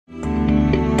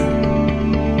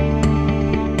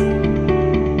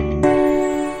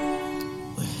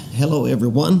Hello,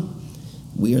 everyone.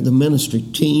 We are the ministry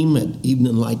team at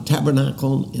Evening Light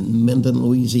Tabernacle in Minden,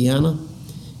 Louisiana.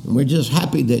 And we're just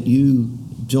happy that you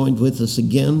joined with us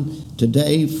again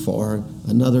today for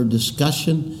another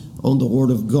discussion on the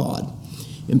Word of God.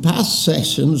 In past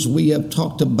sessions, we have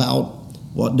talked about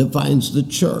what defines the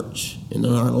church. And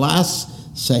in our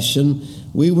last session,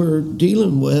 we were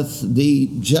dealing with the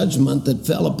judgment that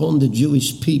fell upon the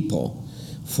Jewish people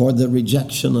for the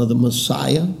rejection of the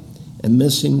Messiah and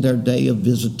missing their day of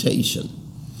visitation.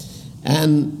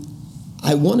 And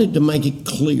I wanted to make it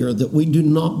clear that we do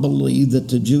not believe that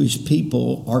the Jewish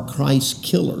people are Christ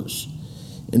killers.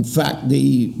 In fact,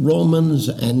 the Romans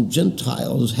and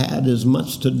Gentiles had as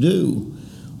much to do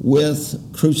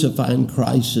with crucifying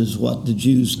Christ as what the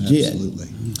Jews did. Absolutely.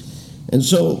 And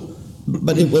so,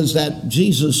 but it was that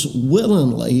Jesus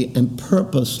willingly and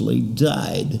purposely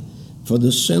died for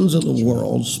the sins of the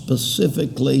world,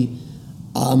 specifically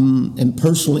and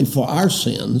personally for our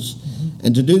sins.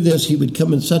 And to do this, he would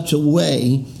come in such a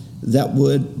way that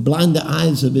would blind the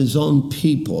eyes of his own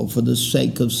people for the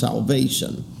sake of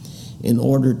salvation, in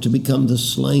order to become the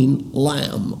slain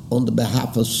lamb on the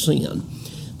behalf of sin.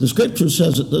 The scripture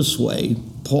says it this way.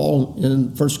 Paul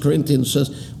in 1 Corinthians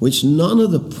says, which none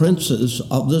of the princes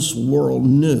of this world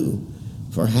knew,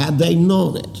 for had they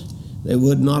known it, they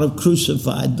would not have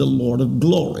crucified the Lord of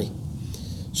glory.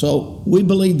 So we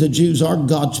believe the Jews are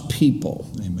God's people.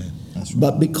 Amen. That's right.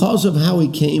 But because of how he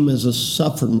came as a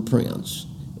suffering prince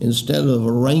instead of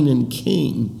a reigning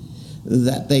king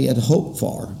that they had hoped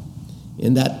for,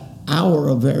 in that hour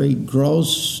of very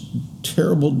gross,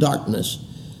 terrible darkness,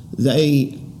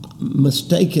 they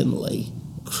mistakenly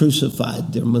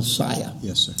crucified their Messiah.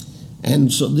 Yes, sir. And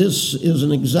so this is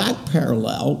an exact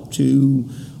parallel to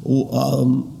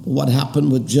what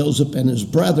happened with Joseph and his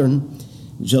brethren.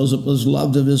 Joseph was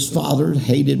loved of his father,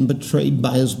 hated and betrayed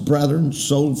by his brethren,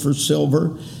 sold for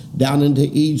silver down into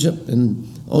Egypt, and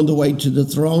on the way to the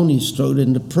throne, he's thrown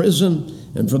into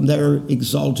prison, and from there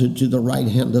exalted to the right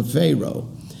hand of Pharaoh.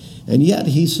 And yet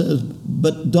he says,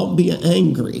 but don't be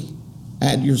angry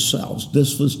at yourselves.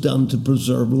 This was done to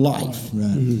preserve life.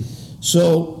 Right. Mm-hmm.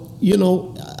 So,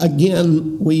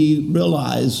 again, we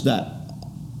realize that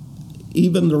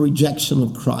even the rejection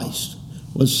of Christ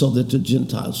was so that the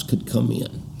Gentiles could come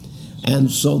in, and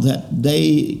so that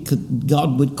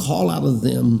God would call out of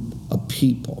them a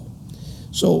people.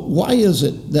 So why is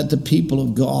it that the people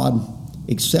of God,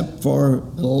 except for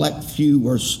an elect few,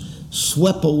 were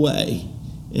swept away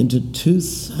into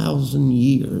 2,000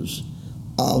 years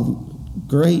of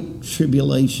great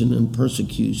tribulation and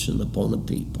persecution upon the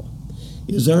people?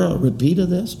 Is there a repeat of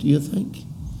this, do you think?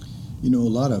 A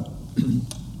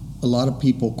lot of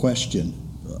people question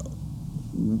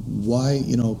why,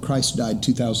 Christ died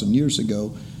 2,000 years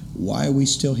ago. Why are we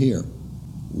still here?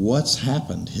 What's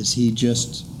happened? Has he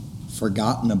just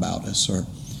forgotten about us?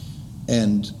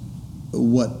 And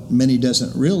what many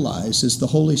doesn't realize is the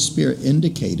Holy Spirit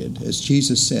indicated, as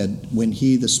Jesus said, when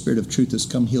he, the Spirit of truth, has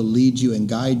come, he'll lead you and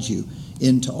guide you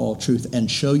into all truth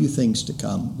and show you things to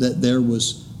come, that there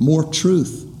was more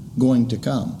truth going to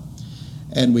come.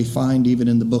 And we find even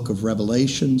in the book of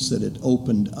Revelations that it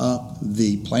opened up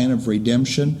the plan of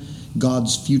redemption,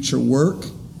 God's future work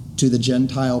to the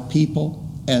Gentile people.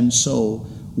 And so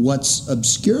what's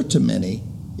obscure to many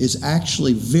is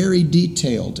actually very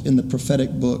detailed in the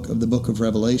prophetic book of the book of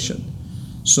Revelation.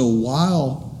 So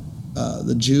while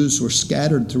the Jews were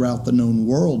scattered throughout the known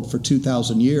world for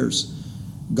 2,000 years,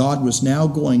 God was now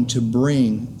going to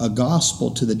bring a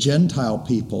gospel to the Gentile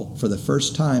people for the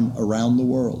first time around the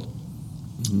world.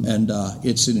 Mm-hmm. And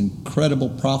it's an incredible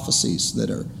prophecies that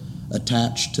are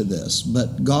attached to this.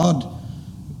 But God,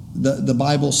 the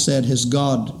Bible said, has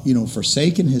God,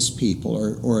 forsaken his people,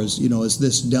 or is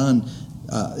this done?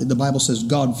 The Bible says,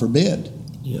 God forbid.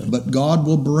 Yeah. But God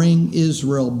will bring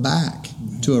Israel back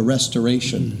to a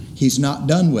restoration. Mm-hmm. He's not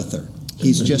done with her.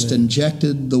 He's just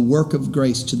injected the work of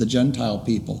grace to the Gentile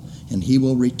people, and he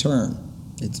will return.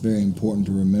 It's very important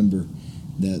to remember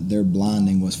that their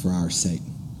blinding was for our sake.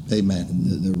 Amen.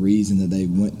 The reason that they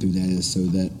went through that is so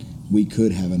that we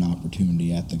could have an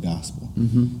opportunity at the gospel.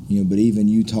 Mm-hmm. But even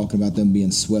you talking about them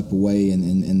being swept away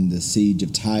in the siege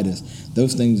of Titus,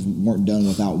 those things weren't done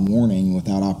without warning,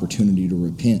 without opportunity to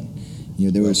repent.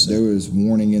 There was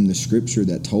warning in the scripture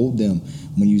that told them,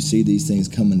 when you see these things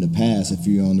coming to pass, if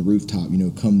you're on the rooftop,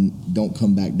 don't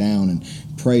come back down, and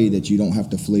pray that you don't have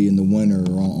to flee in the winter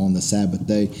or on the Sabbath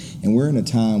day. And we're in a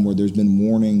time where there's been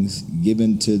warnings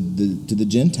given to the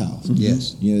Gentiles. Mm-hmm.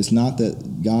 Yes. It's not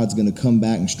that God's going to come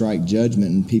back and strike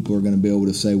judgment and people are going to be able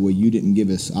to say, well, you didn't give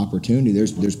us opportunity.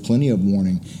 There's plenty of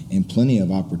warning and plenty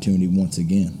of opportunity once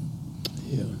again.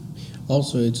 Yeah.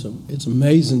 also it's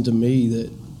amazing to me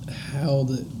that how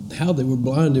they were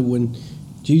blinded when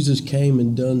Jesus came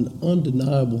and done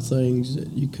undeniable things that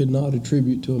you could not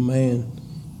attribute to a man.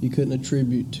 You couldn't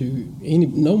attribute to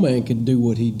no man could do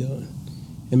what he done.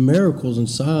 And miracles and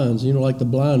signs, like the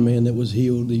blind man that was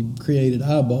healed, he created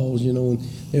eyeballs, and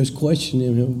they was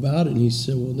questioning him about it, and he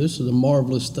said, well, this is a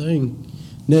marvelous thing.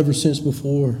 Never since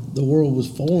before the world was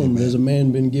formed has a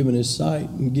man been given his sight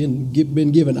and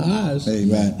been given eyes,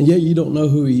 Amen. and yet you don't know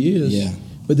who he is. Yeah.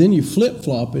 But then you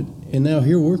flip-flop it, and now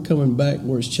here we're coming back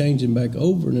where it's changing back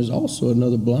over, and there's also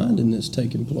another blinding that's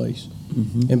taking place.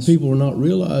 Mm-hmm. And people are not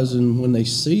realizing when they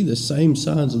see the same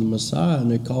signs of the Messiah, and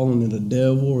they're calling it a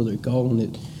devil, or they're calling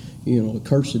it, a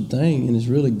cursed thing, and it's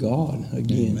really God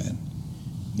again. Amen.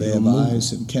 They have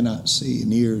eyes and cannot see,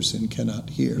 and ears and cannot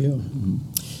hear. Yeah. Mm-hmm.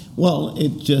 Well,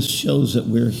 it just shows that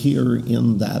we're here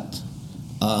in that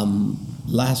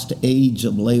last age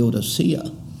of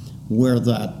Laodicea, where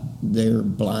they're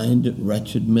blind,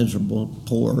 wretched, miserable,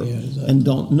 poor, and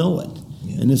don't know it.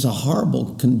 Yeah. And it's a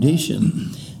horrible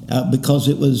condition because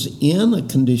it was in a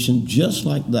condition just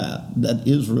like that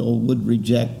Israel would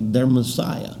reject their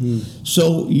Messiah.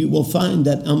 So you will find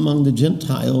that among the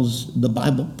Gentiles, the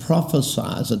Bible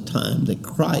prophesies a time that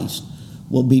Christ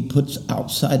will be put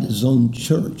outside his own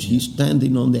church. He's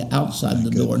standing on the outside of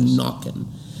the door knocking.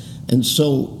 And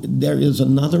so there is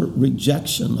another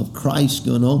rejection of Christ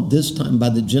going on, this time by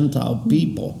the Gentile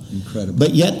people. Incredible.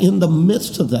 But yet in the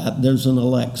midst of that, there's an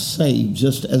elect saved,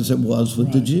 just as it was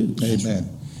with the Jews.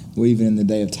 Amen. Well, even in the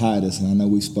day of Titus, and I know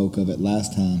we spoke of it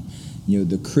last time,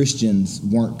 the Christians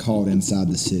weren't caught inside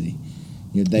the city.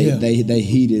 They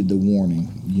heeded the warning,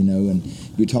 and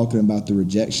you're talking about the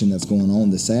rejection that's going on.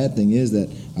 The sad thing is that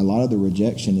a lot of the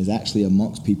rejection is actually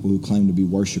amongst people who claim to be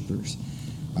worshipers.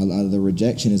 A lot of the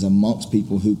rejection is amongst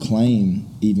people who claim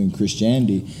even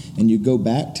Christianity. And you go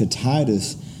back to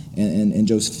Titus, and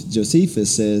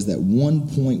Josephus says that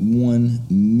 1.1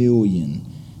 million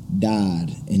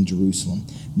died in Jerusalem,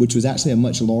 which was actually a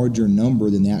much larger number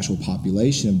than the actual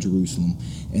population of Jerusalem.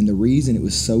 And the reason it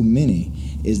was so many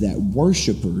is that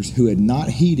worshipers who had not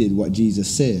heeded what Jesus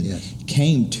said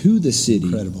came to the city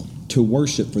to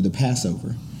worship for the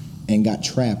Passover and got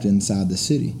trapped inside the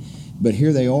city. But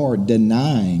here they are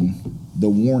denying the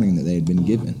warning that they had been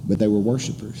given, but they were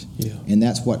worshipers. Yeah. And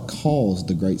that's what caused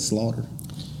the great slaughter.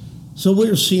 So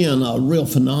we're seeing a real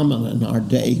phenomenon in our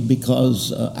day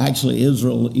because actually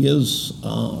Israel is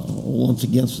once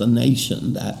against a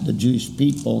nation that the Jewish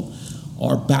people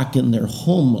are back in their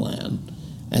homeland.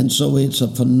 And so it's a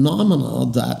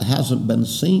phenomenon that hasn't been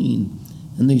seen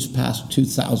in these past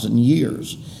 2,000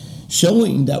 years,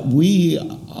 showing that we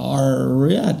are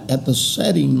at the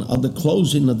setting of the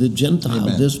closing of the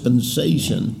Gentile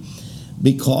dispensation,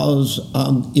 because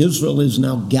Israel is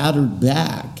now gathered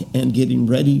back and getting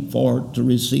ready to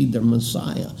receive their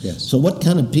Messiah. Yes. So what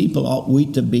kind of people ought we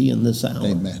to be in this hour?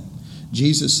 Amen.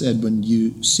 Jesus said, when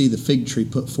you see the fig tree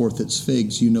put forth its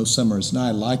figs, you know summer is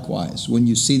nigh. Likewise, when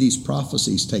you see these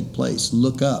prophecies take place,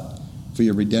 look up, for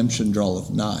your redemption draweth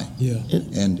nigh. Yeah.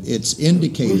 And it's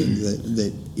indicating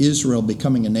that Israel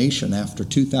becoming a nation after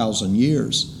 2,000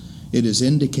 years, it is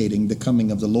indicating the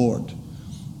coming of the Lord.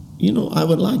 I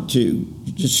would like to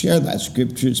just share that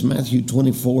scripture. It's Matthew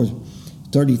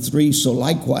 24:33. So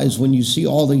likewise, when you see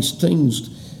all these things,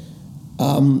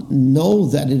 know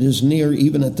that it is near,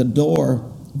 even at the door.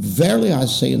 Verily I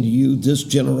say unto you, this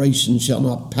generation shall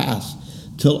not pass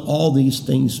till all these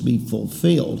things be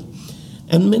fulfilled.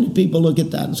 And many people look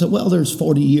at that and say, well, there's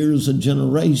 40 years a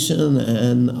generation,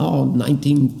 and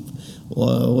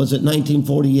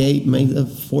 1948, May the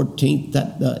 14th,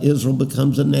 that Israel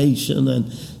becomes a nation. And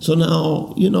so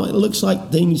now, it looks like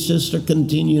things just are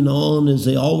continuing on as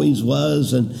they always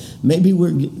was, and maybe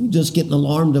we're just getting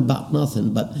alarmed about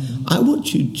nothing. But I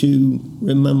want you to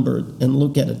remember and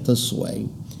look at it this way.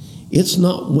 It's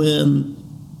not when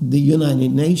the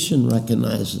United Nations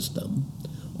recognizes them,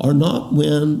 or not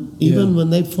when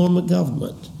they form a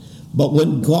government. But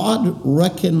when God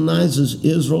recognizes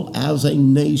Israel as a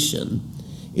nation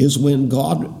is when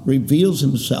God reveals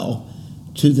himself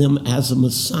to them as a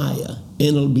Messiah.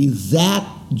 And it'll be that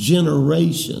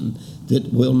generation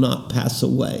that will not pass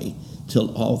away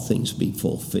till all things be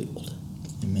fulfilled.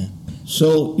 Amen.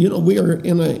 So, we are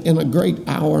in a great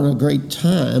hour and a great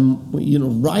time,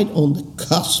 right on the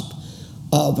cusp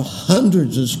of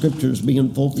hundreds of scriptures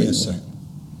being fulfilled. Yes, sir.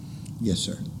 Yes,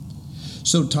 sir.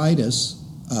 So Titus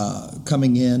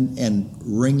coming in and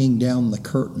ringing down the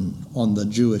curtain on the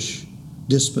Jewish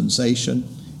dispensation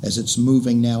as it's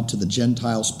moving now to the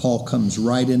Gentiles. Paul comes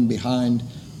right in behind,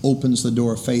 opens the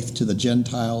door of faith to the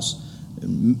Gentiles.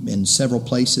 In several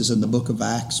places in the book of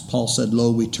Acts, Paul said,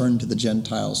 "Lo, we turn to the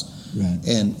Gentiles." Right.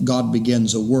 And God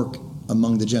begins a work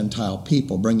among the Gentile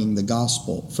people, bringing the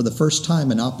gospel. For the first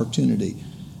time, an opportunity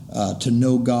to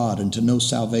know God and to know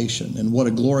salvation. And what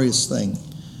a glorious thing.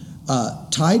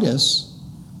 Titus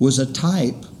was a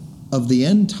type of the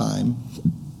end time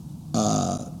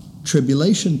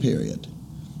tribulation period,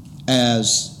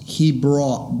 as he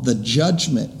brought the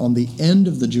judgment on the end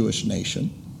of the Jewish nation.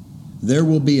 There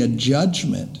will be a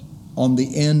judgment on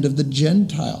the end of the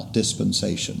Gentile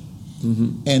dispensation. Mm-hmm.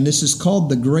 And this is called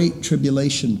the Great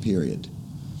Tribulation period.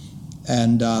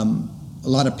 And a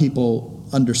lot of people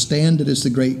understand it as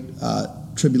the Great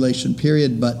Tribulation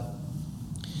period, but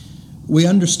we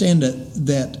understand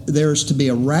that there's to be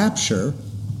a rapture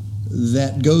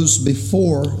that goes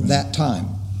before that time.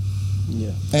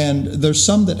 Yeah. And there's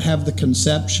some that have the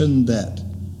conception that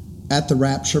at the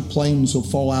rapture, planes will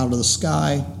fall out of the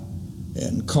sky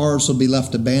and cars will be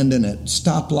left abandoned at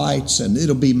stoplights, and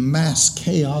it'll be mass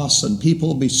chaos, and people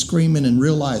will be screaming and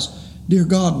realize, "Dear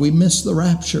God, we missed the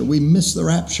rapture. We missed the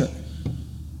rapture."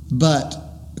 But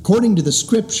according to the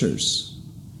scriptures,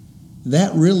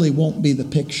 that really won't be the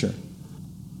picture.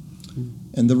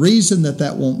 And the reason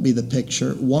that won't be the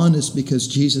picture, one, is because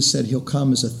Jesus said he'll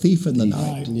come as a thief in the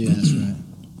night. Right. Yeah, that's right.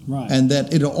 Right. And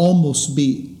that it'll almost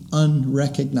be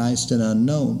unrecognized and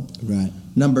unknown. Right.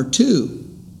 Number two,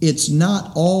 it's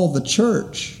not all the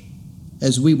church,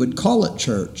 as we would call it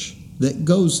church, that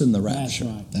goes in the rapture.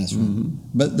 That's right. That's right. Mm-hmm.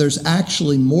 But there's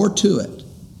actually more to it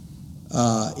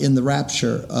in the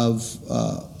rapture of,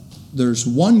 there's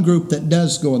one group that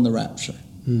does go in the rapture.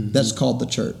 Mm-hmm. That's called the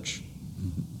church.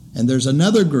 Mm-hmm. And there's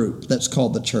another group that's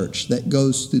called the church that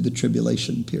goes through the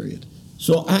tribulation period.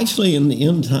 So actually in the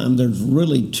end time, there's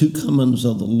really two comings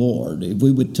of the Lord. If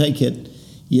we would take it,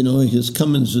 his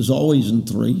comings is always in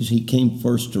threes. He came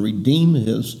first to redeem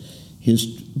his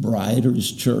bride or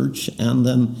his church, and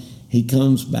then he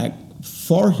comes back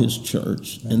for his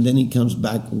church, and then he comes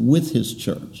back with his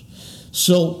church.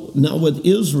 So now with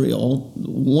Israel,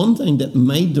 one thing that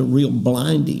made the real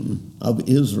blinding of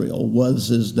Israel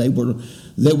is they were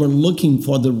looking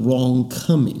for the wrong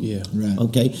coming. Yeah. Right.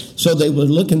 Okay, so they were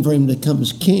looking for him to come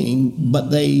as king, but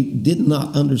they did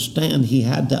not understand he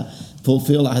had to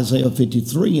fulfill Isaiah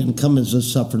 53 and come as a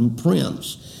suffering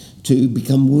prince to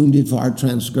become wounded for our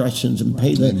transgressions and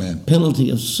pay the Amen. penalty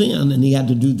of sin. And he had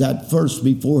to do that first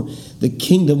before the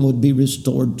kingdom would be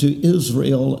restored to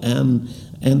Israel and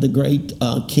the great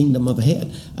kingdom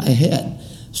ahead.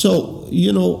 So,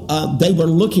 they were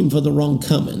looking for the wrong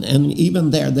coming. And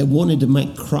even there, they wanted to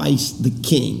make Christ the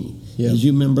king. Yeah. As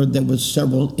you remember, there was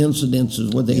several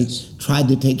incidences where they tried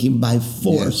to take him by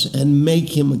force and make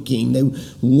him a king. They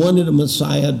wanted a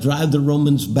Messiah, drive the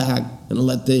Romans back, and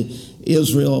let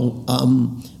Israel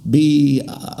be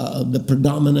the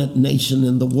predominant nation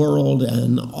in the world,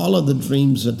 and all of the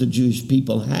dreams that the Jewish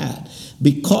people had,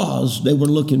 because they were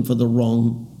looking for the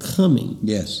wrong coming.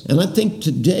 Yes. And I think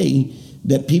today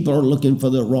that people are looking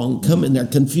for the wrong coming. They're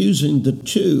confusing the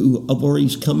two of where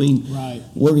he's coming,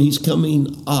 where he's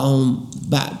coming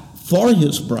back for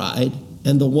his bride,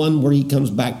 and the one where he comes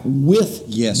back with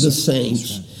the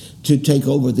saints to take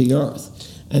over the earth.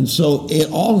 And so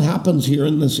it all happens here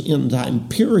in this end time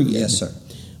period. Yes, sir.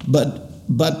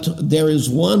 But there is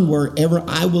one where every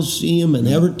eye will see him and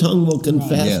every tongue will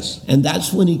confess. Yes. And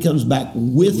that's when he comes back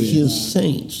with his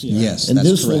saints. Yes, and that's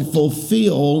this correct. will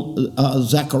fulfill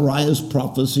Zechariah's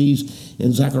prophecies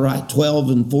in Zechariah 12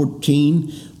 and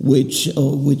 14, which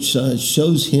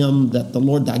shows him that the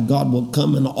Lord thy God will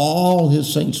come and all his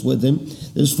saints with him.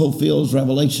 This fulfills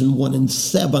Revelation 1 and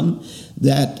 7,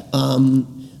 that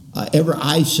every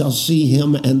eye shall see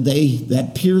him, and they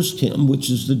that pierced him, which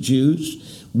is the Jews,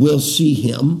 will see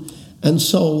him. And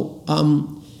so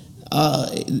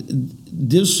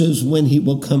this is when he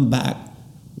will come back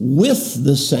with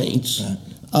the saints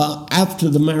after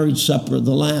the marriage supper of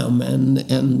the Lamb and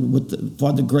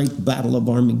for the great battle of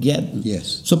Armageddon.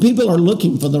 Yes. So people are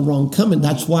looking for the wrong coming.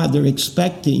 That's why they're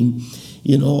expecting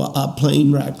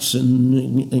plane wrecks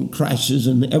and crashes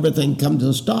and everything come to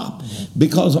a stop.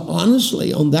 Because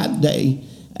honestly, on that day,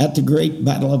 at the great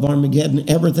battle of Armageddon,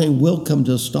 everything will come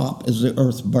to a stop as the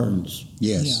earth burns.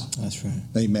 Yes. That's right.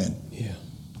 Amen. Yeah.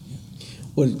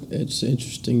 Well, it's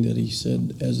interesting that he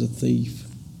said, as a thief.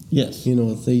 Yes.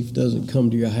 A thief doesn't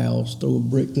come to your house, throw a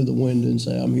brick through the window and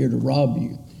say, "I'm here to rob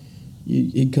you."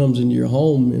 He comes into your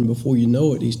home, and before you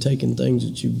know it, he's taking things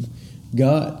that you've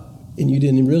got, and you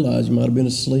didn't even realize. You might have been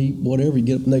asleep, whatever. You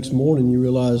get up the next morning, and you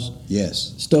realize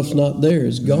stuff's not there.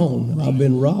 It's gone. I've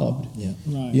been robbed. Yeah.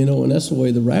 Right. And that's the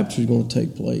way the rapture is going to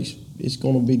take place. It's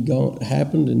going to be gone,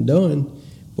 happened and done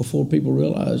before people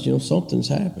realize, something's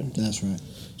happened. That's right.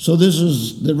 So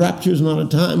the rapture is not a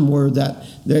time where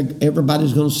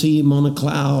everybody's going to see him on a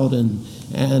cloud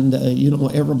and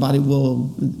everybody will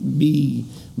be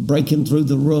breaking through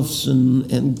the roofs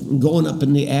and going up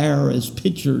in the air as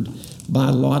pictured by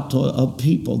a lot of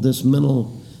people. This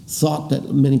mental thought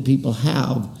that many people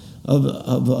have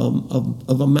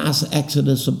of a mass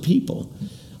exodus of people.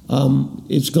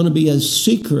 It's going to be a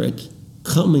secret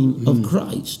coming of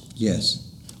Christ.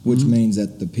 Yes. Which means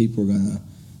that the people are going to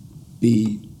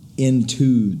be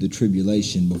into the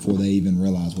tribulation before they even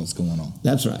realize what's going on.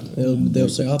 That's right. They'll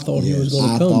say, I thought he was going to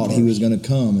come. I thought first. he was going to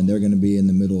come, and they're going to be in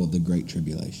the middle of the Great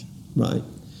Tribulation. Right.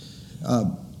 A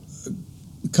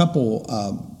couple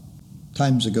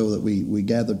times ago that we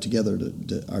gathered together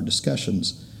to our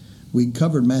discussions, we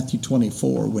covered Matthew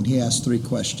 24 when he asked three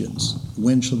questions.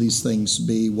 When shall these things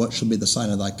be? What shall be the sign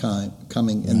of thy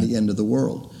coming and the end of the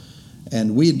world?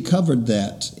 And we had covered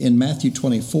that in Matthew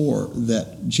 24,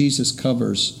 that Jesus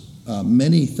covers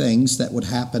many things that would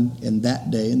happen in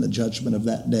that day, in the judgment of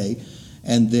that day,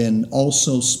 and then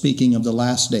also speaking of the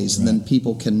last days. And then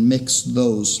people can mix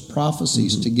those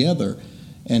prophecies together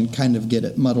and kind of get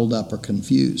it muddled up or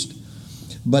confused.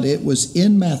 But it was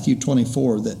in Matthew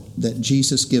 24 that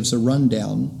Jesus gives a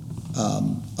rundown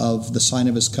of the sign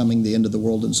of his coming, the end of the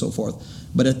world, and so forth.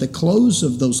 But at the close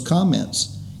of those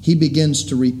comments, he begins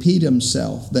to repeat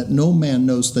himself, that no man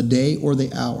knows the day or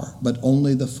the hour, but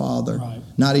only the Father,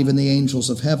 not even the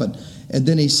angels of heaven. And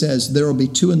then he says, there will be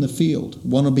two in the field,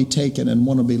 one will be taken and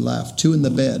one will be left. Two in the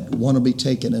bed, one will be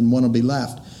taken and one will be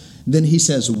left. Then he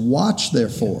says, watch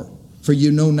therefore, for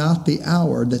you know not the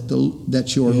hour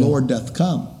that your Lord doth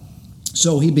come.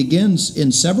 So he begins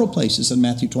in several places in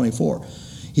Matthew 24.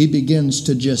 He begins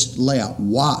to just lay out,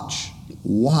 watch,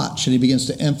 and he begins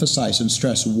to emphasize and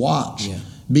stress, watch. Yeah.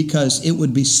 Because it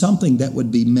would be something that would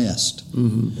be missed.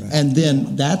 And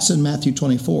then that's in Matthew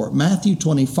 24. Matthew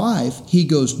 25, he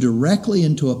goes directly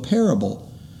into a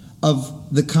parable of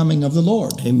the coming of the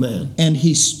Lord. Amen. And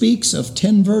he speaks of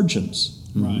 10 virgins.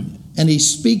 Right. And he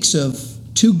speaks of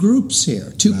two groups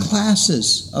here, two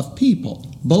classes of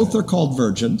people. Both are called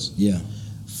virgins. Yeah.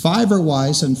 5 are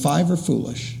wise and 5 are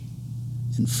foolish.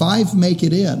 And 5 make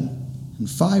it in, and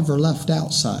 5 are left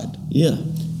outside. Yeah.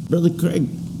 Brother Craig,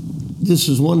 this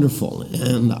is wonderful,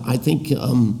 and I think,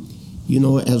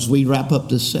 as we wrap up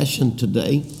this session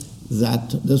today,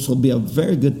 that this will be a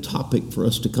very good topic for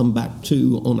us to come back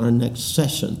to on our next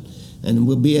session, and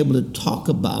we'll be able to talk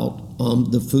about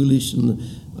the foolish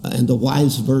and the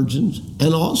wise virgins,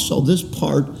 and also this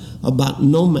part about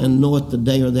no man knoweth the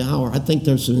day or the hour. I think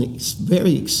there's some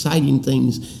very exciting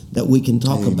things that we can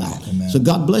talk about. Amen. So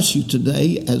God bless you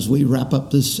today as we wrap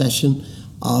up this session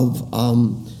of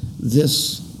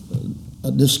this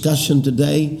discussion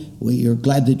today. We are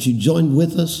glad that you joined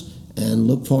with us and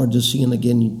look forward to seeing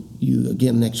you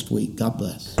again next week. God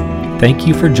bless. Thank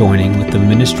you for joining with the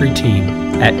ministry team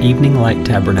at Evening Light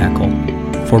Tabernacle.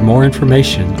 For more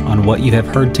information on what you have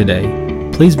heard today,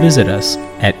 please visit us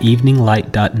at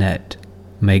eveninglight.net.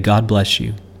 May God bless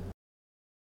you.